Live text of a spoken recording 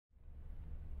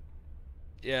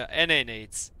Yeah, NA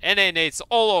nades. NA nades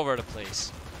all over the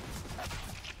place.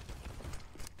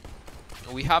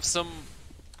 We have some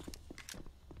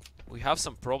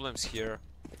problems here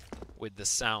with the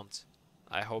sound.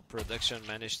 I hope production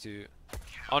managed to...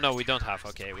 Oh no, we don't have.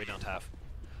 Okay, we don't have.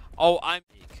 Oh, I'm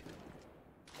weak.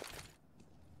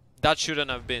 That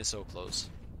shouldn't have been so close,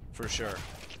 for sure.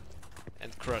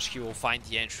 And Crush, he will find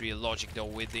the entry. Logic though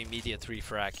with the immediate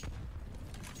refrag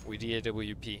with the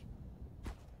AWP.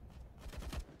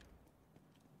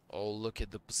 Oh, look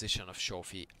at the position of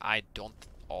Shofi. I don't...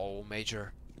 Oh,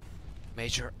 Major.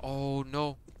 Major. Oh,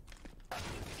 no.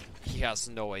 He has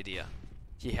no idea.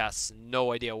 He has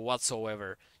no idea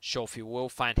whatsoever. Shofi will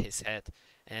find his head.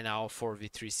 And now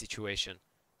 4v3 situation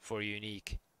for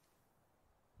Unique.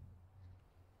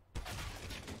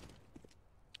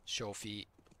 Shofi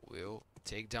will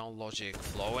take down Logic.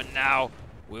 Flow, and now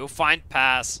will find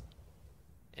pass.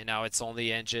 And now it's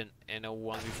only Engine in a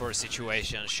 1v4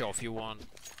 situation. Shofi won't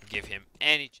give him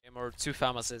any or 2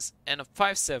 Famouses and a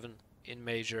 5-7 in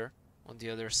Major. On the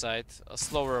other side, a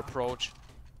slower approach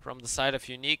from the side of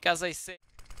Unique. As I say,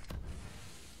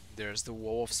 there's the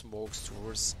wall of smokes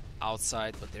towards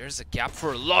outside, but there's a gap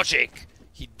for Logic.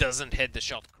 He doesn't hit the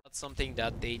shot. That's something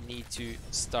that they need to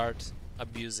start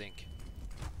abusing.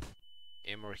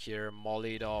 Imor here,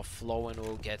 mollied off. Flowen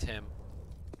will get him.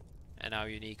 And now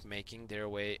Unique making their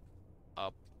way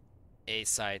up A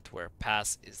side where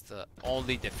Pass is the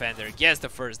only defender. Gets the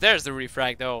first. There's the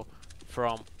refrag though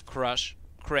from Crush.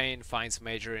 Crane finds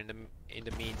Major in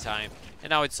the meantime. And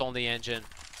now it's only Engine.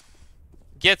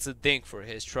 Gets a dink for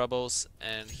his troubles,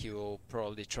 and he will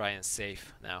probably try and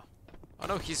save now. Oh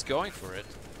no, he's going for it.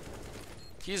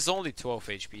 He's only 12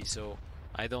 HP, so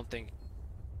I don't think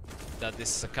that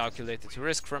this is a calculated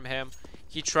risk from him.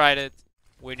 He tried it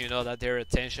when you know that their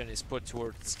attention is put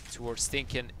towards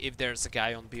thinking if there's a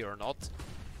guy on B or not.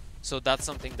 So that's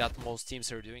something that most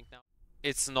teams are doing now.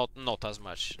 It's not as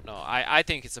much. No, I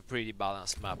think it's a pretty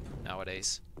balanced map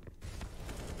nowadays.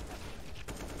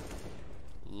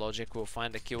 Logic will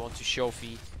find the kill onto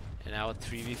Shofi, and now a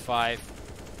 3v5.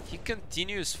 He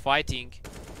continues fighting,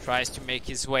 tries to make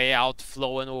his way out.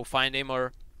 Flowen will find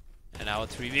Imor, and now a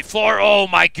 3v4. Oh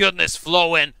my goodness,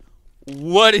 Flowen!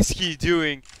 What is he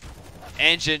doing?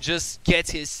 Engine just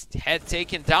gets his head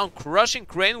taken down. Crushing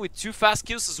Crane with 2 fast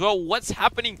kills as well. What's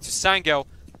happening to Sangal?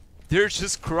 They're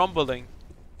just crumbling.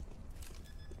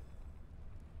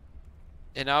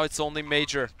 And now it's only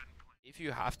Major. If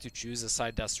you have to choose a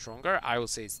side that's stronger, I will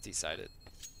say it's decided.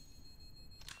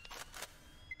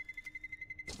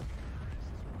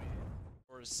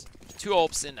 Two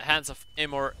ops in the hands of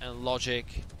Imor and Logic.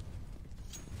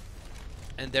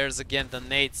 And there's again the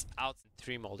nades out in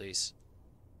 3 mollies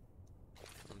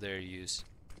on their use.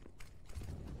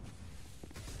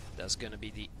 That's gonna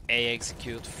be the A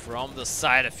execute from the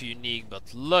side of Unique,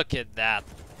 but look at that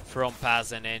from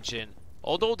Paz and Engine.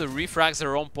 Although the refrags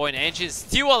are on point, Engine is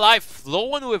still alive.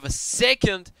 Flowen with a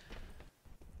second.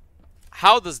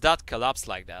 How does that collapse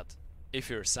like that? If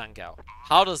you're Sangal,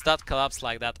 how does that collapse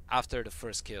like that after the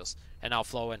first kills? And now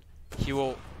Flowen, he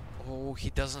will... Oh, he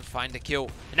doesn't find the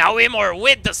kill. Now Imor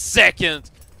with the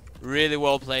second. Really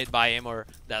well played by Imor.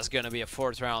 That's gonna be a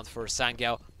 4th round for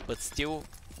Sangal, but still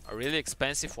a really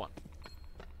expensive one.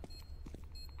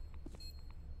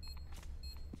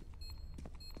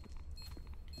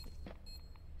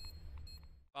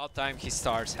 About time he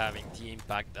starts having the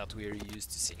impact that we're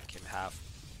used to seeing him have.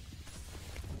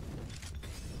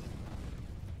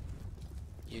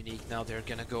 Unique now, they're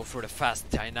gonna go for the fast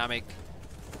dynamic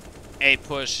A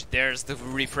push. There's the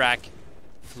refrag.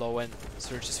 Flowen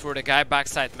searches for the guy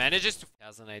backside, manages to... He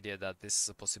has an idea that this is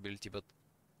a possibility, but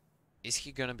is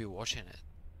he gonna be watching it?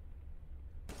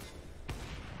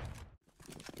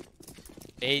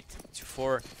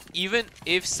 8-4. Even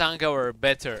if Sangal are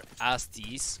better as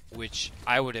these, which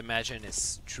I would imagine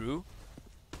is true,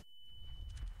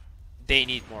 they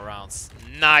need more rounds.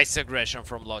 Nice aggression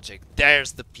from Logic.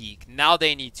 There's the peak. Now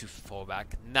they need to fall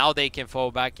back. Now they can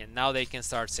fall back, and now they can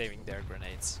start saving their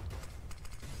grenades.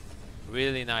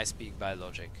 Really nice peek by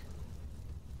Logic.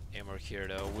 Imor here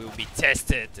though will be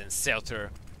tested, and Selter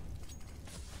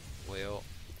will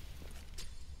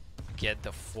get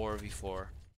the 4v4.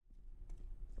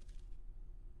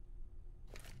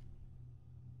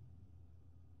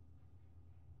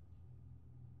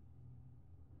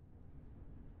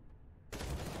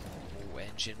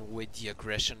 Engine with the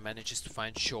aggression manages to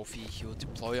find Shofi. He will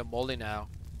deploy a molly now.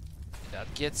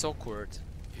 That gets awkward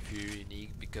if you're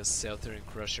Unique, because Selter and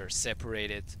Crush are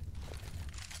separated.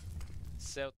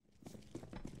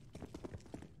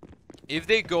 If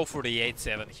they go for the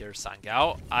 8-7 here,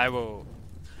 Sangal, I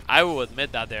will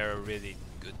admit that they're a really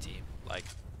good team. Like,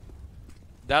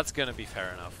 that's gonna be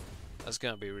fair enough. That's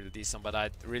gonna be really decent, but I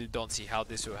really don't see how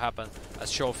this will happen as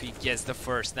Shofi gets the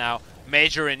first now.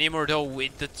 Major and Immortal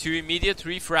with the 2 immediate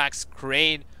refrags.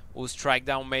 Crane will strike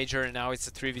down Major, and now it's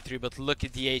a 3v3, but look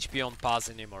at the HP on Paz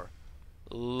and Immor.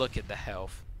 Look at the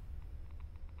health.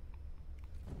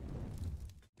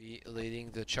 Be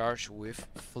leading the charge with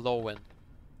Flowen.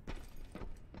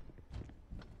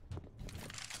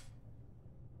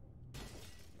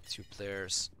 Two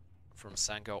players from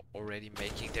Sangal already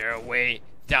making their way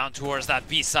down towards that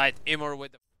B side. Immor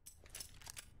with the...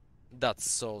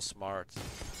 That's so smart.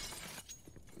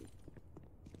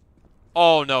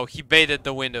 Oh no, he baited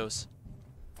the windows.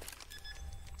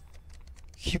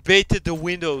 He baited the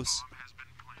windows.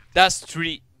 That's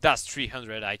 300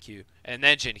 IQ. An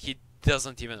engine, he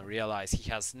doesn't even realize. He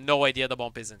has no idea the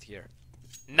bomb isn't here.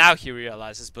 Now he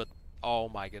realizes, but oh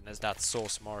my goodness, that's so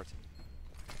smart.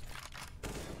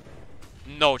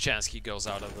 No chance he goes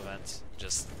out of the vent.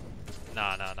 Just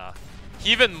nah.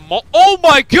 He even oh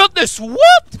my goodness,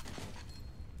 what?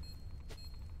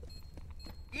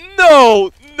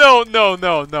 No.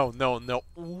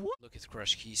 What? Look at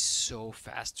Crush, he's so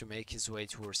fast to make his way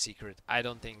towards Secret. I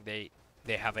don't think they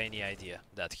have any idea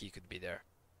that he could be there.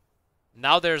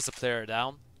 Now there's a player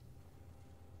down.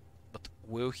 But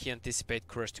will he anticipate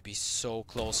Crush to be so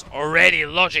close already?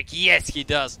 Logic, yes he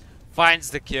does. Finds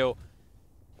the kill.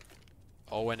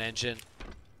 Oh, an engine.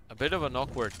 A bit of an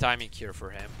awkward timing here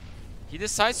for him. He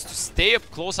decides to stay up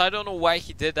close. I don't know why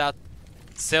he did that.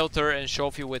 Selter and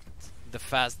Shofi with the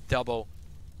fast double.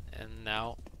 And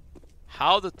now,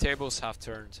 how the tables have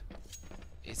turned.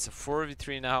 It's a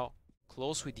 4v3 now.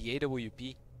 Close with the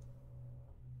AWP.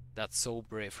 That's so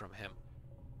brave from him.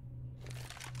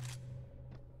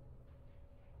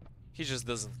 He just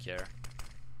doesn't care.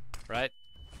 Right?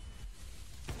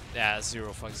 Yeah,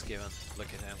 0 fucks given. Look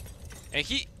at him. And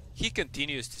he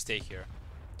continues to stay here.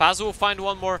 Paz will find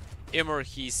one more. Immor,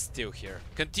 he's still here.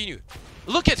 Continue.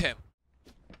 Look at him!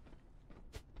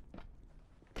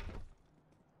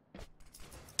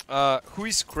 Who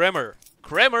is Kremer?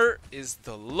 Kremer is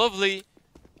the lovely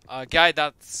guy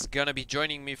that's gonna be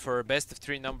joining me for best of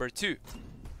 3 number 2.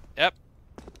 Yep.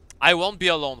 I won't be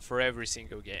alone for every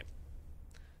single game.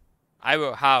 I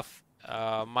will have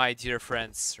my dear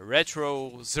friends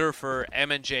Retro, Zerfer,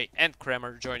 MNJ and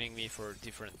Kremer joining me for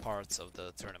different parts of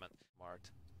the tournament.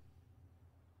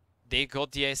 They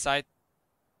got the A side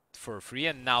for free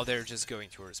and now they're just going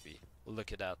towards B.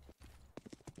 Look at that.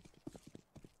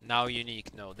 Now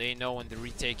Unique, no. They know when the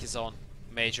retake is on.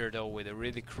 Major though with a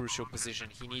really crucial position.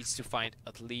 He needs to find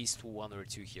at least 1 or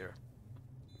 2 here.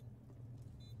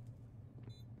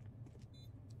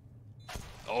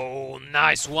 Oh,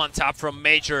 nice one tap from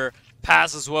Major.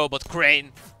 Pass as well, but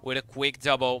Crane with a quick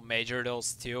double. Major though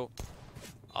still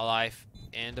alive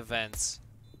in the vents.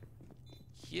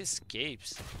 He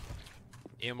escapes.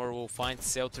 Immor will find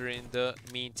Selter in the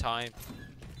meantime.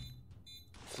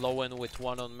 Flowen with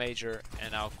 1 on Major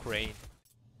and now Crane.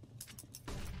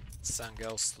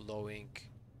 Sangal slowing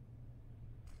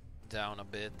down a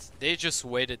bit. They just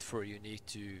waited for Unique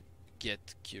to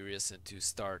get curious and to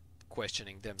start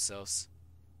questioning themselves.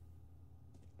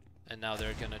 And now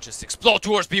they're gonna just explode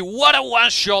towards B. What a one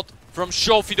shot from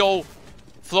Shofi though.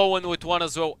 Flowen with 1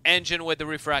 as well. Engine with the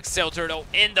refract. Selter though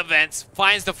in the vents.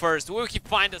 Finds the first. Will he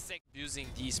find the second? Using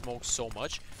these smokes so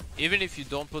much. Even if you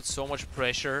don't put so much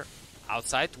pressure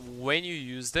outside, when you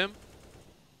use them,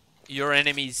 your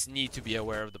enemies need to be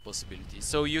aware of the possibilities.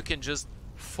 So you can just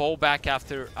fall back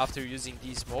after using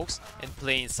these smokes and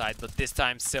play inside. But this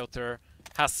time Selter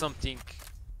has something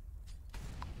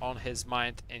on his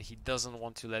mind and he doesn't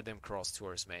want to let them cross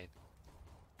towards main.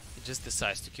 He just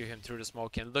decides to kill him through the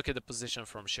smoke and look at the position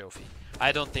from Shofi.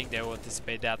 I don't think they will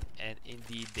anticipate that, and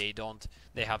indeed they don't.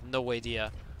 They have no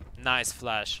idea. Nice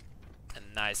flash and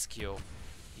nice kill.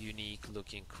 Unique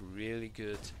looking really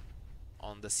good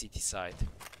on the city side.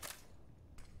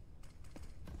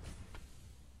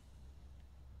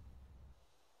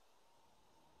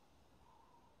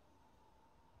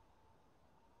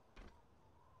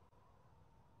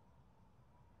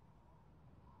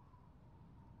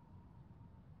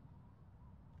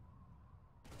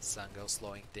 Sangal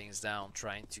slowing things down,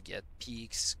 trying to get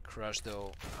peaks. Crush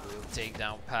though will take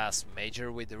down pass.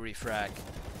 Major with the refrag.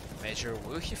 Major,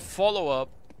 will he follow up?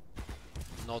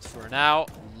 Not for now.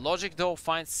 Logic though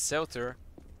finds Selter.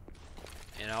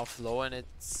 And now Flowen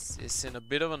it's in a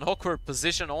bit of an awkward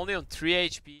position, only on 3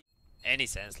 HP. Any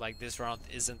sense, like this round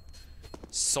isn't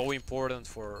so important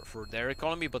for their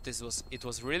economy, but it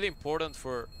was really important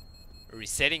for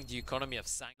resetting the economy of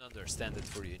Sangal. Understand it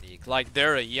for Unique. Like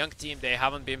they're a young team, they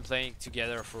haven't been playing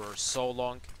together for so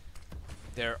long.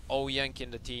 They're all young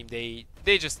in the team. They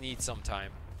just need some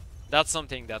time. That's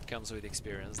something that comes with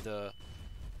experience, the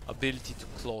ability to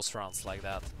close rounds like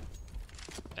that.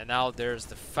 And now there's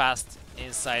the fast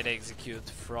inside execute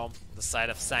from the side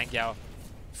of Sangal.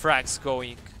 Frags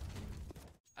going.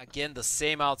 Again, the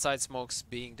same outside smokes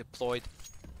being deployed.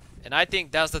 And I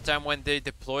think that's the time when they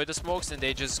deploy the smokes and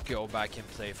they just go back and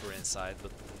play for inside.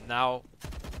 But now,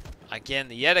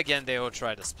 yet again, they will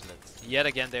try to split. Yet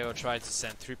again, they will try to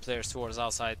send 3 players towards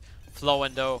outside.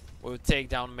 Flowendo will take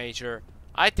down Major.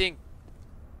 I think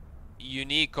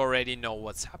NUKE already know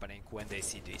what's happening when they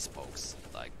see these smokes.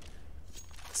 Like,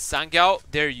 Sangal,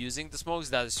 they're using the smokes,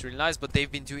 that is really nice, but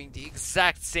they've been doing the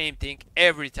exact same thing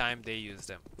every time they use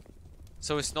them.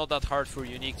 So it's not that hard for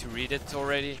NUKE to read it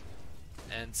already.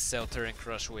 And Selter and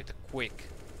Crush with a quick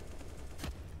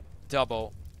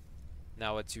double.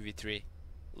 Now at 2v3.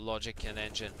 Logic and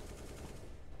Engine.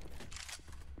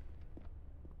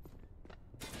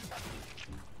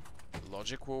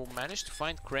 Logic will manage to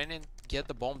find Crane and get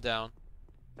the bomb down.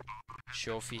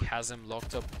 Shofi has him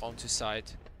locked up onto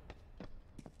side.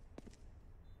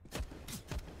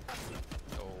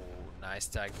 Oh, nice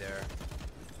tag there.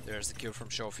 There's the kill from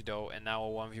Shofi though, and now a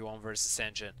 1v1 versus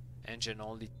Engine. Engine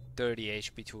only 30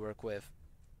 HP to work with.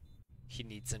 He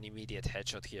needs an immediate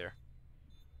headshot here.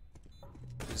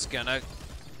 Who's gonna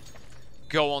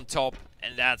go on top,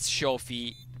 and that's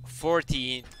Shofi.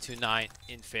 14-9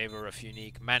 in favor of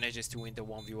NUKE. Manages to win the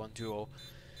 1v1 duo.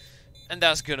 And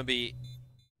that's gonna be,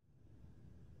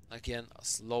 again, a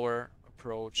slower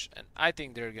approach. And I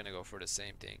think they're gonna go for the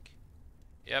same thing.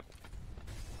 Yep.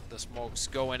 The smokes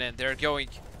going in. They're going...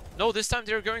 No, this time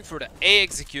they're going for the A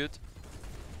execute.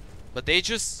 But they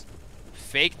just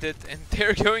faked it. And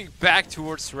they're going back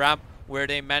towards ramp, where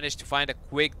they managed to find a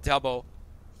quick double.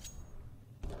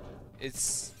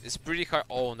 It's pretty hard.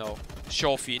 Oh no.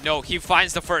 Shofi. No, he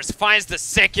finds the first. Finds the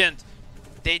second.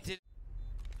 They did...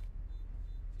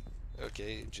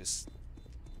 Okay, just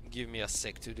give me a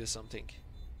sec to do something.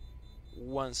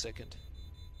 1 second.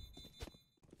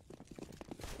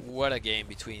 What a game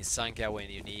between Sangal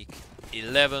and NUKE.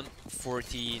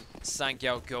 11-14.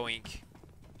 Sangal going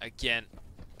again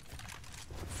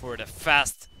for the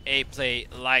fast A play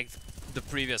like the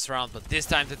previous round, but this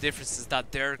time the difference is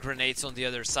that there are grenades on the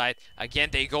other side. Again,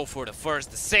 they go for the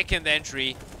first, the second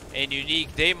entry, and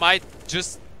NUKE, they might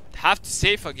just have to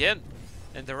save again.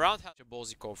 And the round has a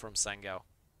ballsy call from Sangal.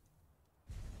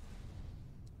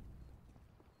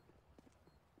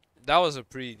 That was a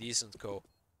pretty decent call.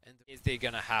 And if they're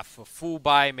gonna have a full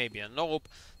buy, maybe a nope,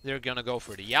 they're gonna go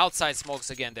for the outside smokes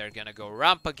again, they're gonna go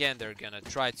ramp again, they're gonna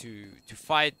try to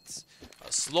fight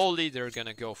slowly, they're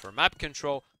gonna go for map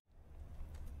control.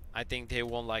 I think they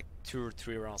won like 2 or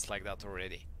 3 rounds like that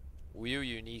already. Will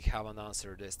NUKE have an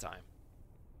answer this time?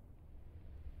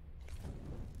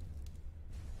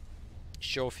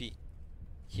 Shofi,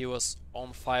 he was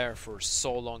on fire for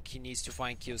so long. He needs to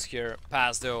find kills here.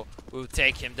 Pass though will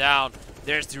take him down.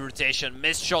 There's the rotation.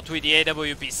 Missed shot with the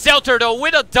AWP. Selter though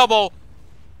with a double.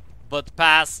 But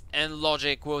Pass and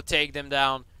Logic will take them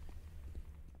down.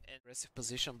 Aggressive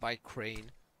position by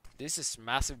Crane. This is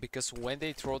massive because when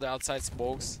they throw the outside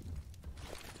smokes,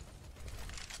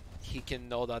 he can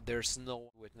know that there's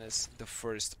no witness the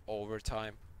first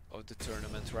overtime of the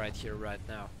tournament right here, right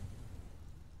now.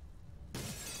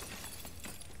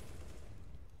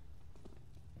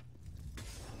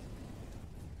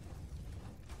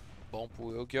 Bomb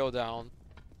will go down.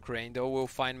 Crane though will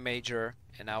find Major,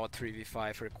 and now a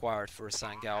 3v5 required for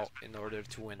Sangal in order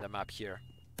to win the map here.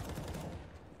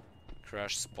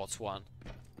 Crush spots one.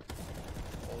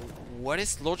 What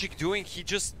is Logic doing? He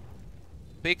just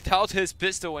picked out his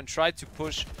pistol and tried to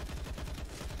push.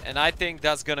 And I think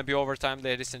that's gonna be overtime,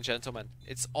 ladies and gentlemen.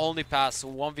 It's only Pass,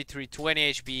 1v3,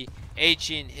 20 HP, H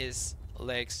in his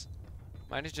legs.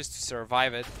 Manages to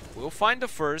survive it. We'll find the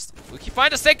first. Will he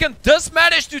find the second? Does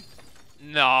manage to...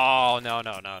 No.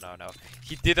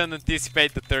 He didn't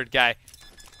anticipate the third guy.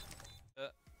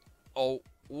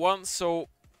 One, so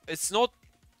it's not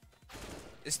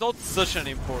such an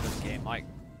important game. Like,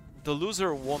 the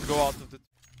loser won't go out of the...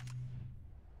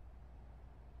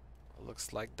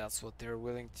 Looks like that's what they're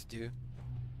willing to do.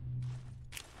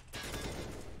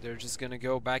 They're just gonna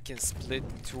go back and split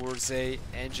towards A.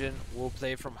 Engine will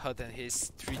play from HUD and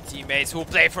his 3 teammates will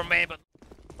play from A, but...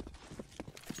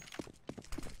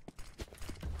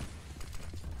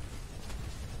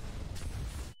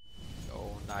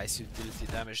 Oh, nice utility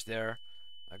damage there.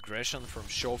 Aggression from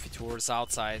Shofi towards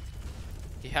outside.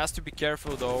 He has to be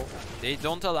careful though. They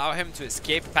don't allow him to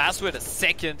escape. Pass with a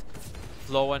second.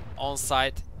 Flowing on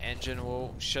site. Engine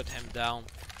will shut him down,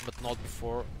 but not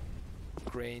before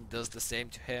Crane does the same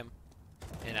to him.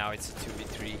 And now it's a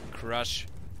 2v3. Crush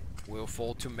will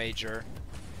fall to Major.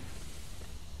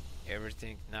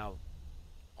 Everything now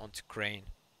onto Crane.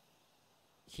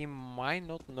 He might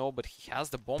not know, but he has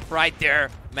the bomb right there.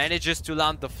 Manages to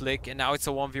land the flick, and now it's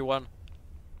a 1v1.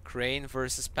 Crane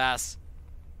versus Pass.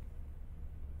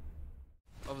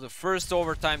 Of the first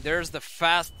overtime, there's the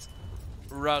fast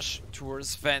rush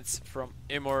towards Vents from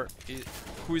Imor,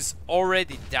 who is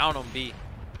already down on B.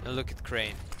 And look at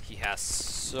Crane. He has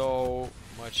so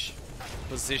much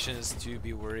positions to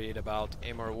be worried about.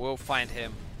 Imor will find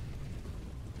him.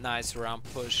 Nice round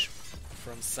push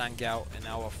from Sangal, and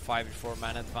now a 5v4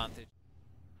 man advantage.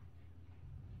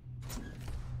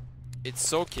 It's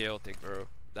so chaotic, bro.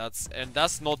 That's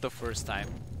not the first time.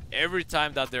 Every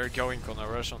time that they're going on a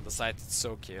rush on the side, it's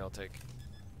so chaotic.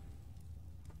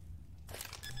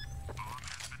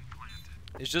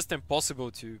 It's just impossible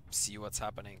to see what's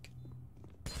happening.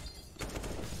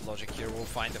 Logic here will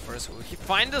find the first. Will he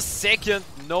find the second?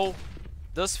 No.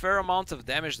 Does fair amount of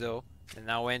damage though. And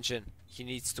now Engine, he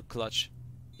needs to clutch.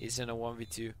 He's in a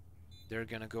 1v2. They're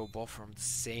gonna go both from the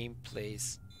same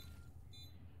place.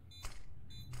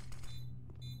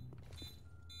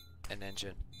 And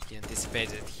Engine, he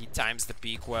anticipated. He times the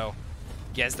peak well.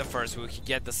 Gets the first. Will he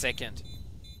get the second?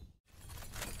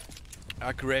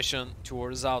 Aggression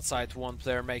towards outside. One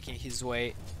player making his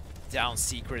way down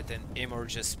secret, and Imor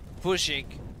just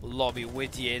pushing lobby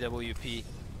with the AWP.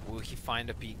 Will he find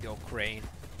a peak though? Crane.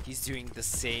 He's doing the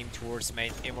same towards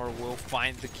main. Imor will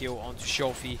find the kill onto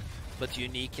Shofi, but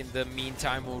Unique in the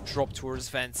meantime will drop towards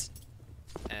Vents.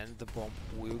 And the bomb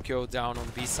will go down on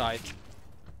B side.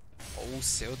 Oh,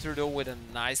 Silter though with a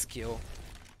nice kill.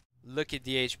 Look at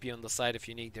the HP on the side of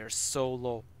Unique. They're so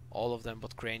low, all of them,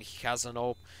 but Crane, he has an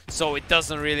AWP, so it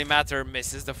doesn't really matter.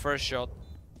 Misses the first shot.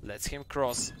 Lets him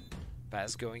cross.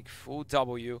 Pass going full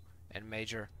W, and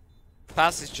Major.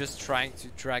 Pass is just trying to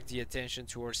drag the attention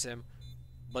towards him,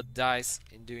 but dies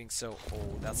in doing so.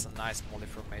 Oh, that's a nice molly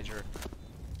from Major.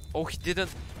 Oh, he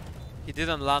didn't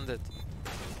land it.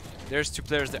 There's two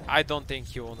players there. I don't think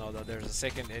he will know that there's a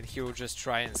second, and he will just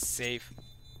try and save.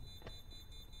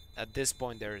 At this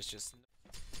point, there is just...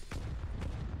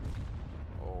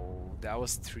 Oh, that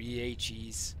was 3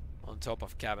 HEs on top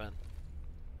of Cabin.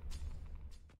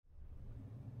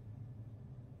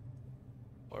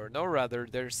 Or no, rather,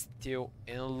 they're still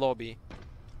in lobby,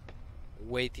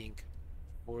 waiting.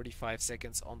 45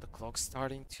 seconds on the clock,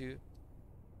 starting to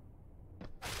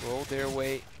roll their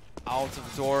way out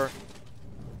of door.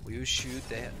 Will shoot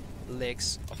the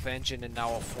legs of Engine, and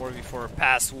now a 4v4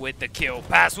 Pass with the kill.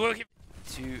 Pass will give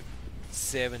to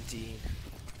 17.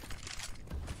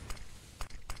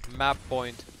 Map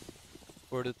point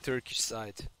for the Turkish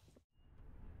side.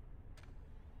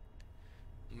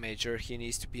 Major, he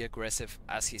needs to be aggressive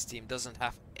as his team doesn't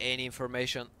have any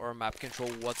information or map control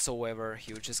whatsoever.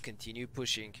 He will just continue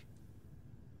pushing.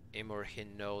 Imor, he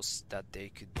knows that they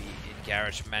could be in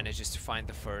garage, manages to find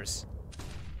the first.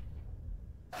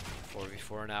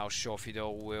 4v4 now. Shofi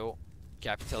though will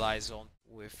capitalize on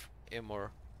with Imor,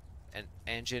 and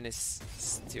Engine is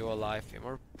still alive.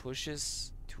 Imor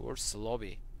pushes towards the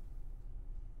lobby.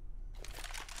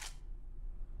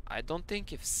 I don't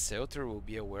think if Silter will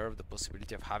be aware of the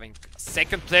possibility of having a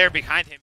second player behind him.